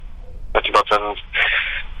bod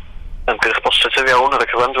yn gyrch positif iawn ar y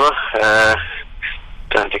cyfan,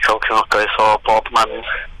 Dyn wedi cael cefnogaeth o bob man,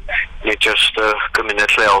 ni just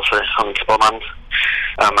gymuned lleol, ond bob man.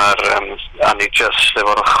 A ni just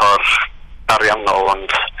efo'r ochr ariannol,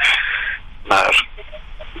 ond mae'r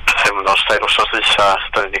pythefnos tair wsos dwytha,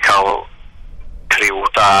 dyn wedi cael criw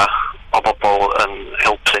da o bobl yn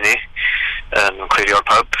helpu ni, yn clirio'r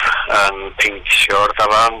pub, yn peintio'r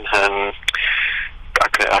dafarn,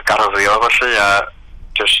 a garddio felly, a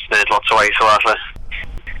just neud lot o waith o falle.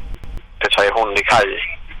 Petai hwn i cau,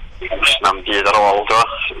 os na'n byd ar ôl,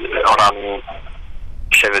 o ran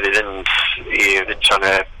lle fydd i fynd i fideo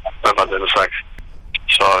neu rhywbeth yn ysag.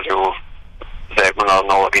 So, rhyw 10 mlynedd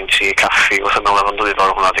nôl o gynt i caffi wrth ymyl efo'n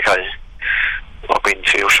dwyfawr hwnna di cau. O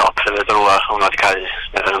gynt i i'w siop hefyd rhywle hwnna di cau.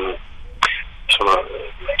 So,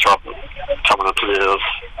 tra ma'n y blydd,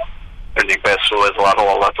 unig beth sylweddol ar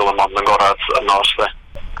ôl a dyl y mond yn gorad yn nos.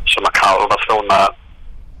 So, mae cael rhywbeth fel hwnna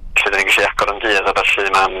lle dyn ni'n gallu agor yn dydd, a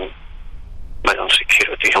felly mae o'n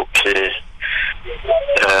sicr wedi helpu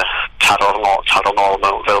taro'r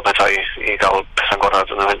nôl fel bethau i gael pethau'n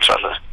gorau yn y fentra.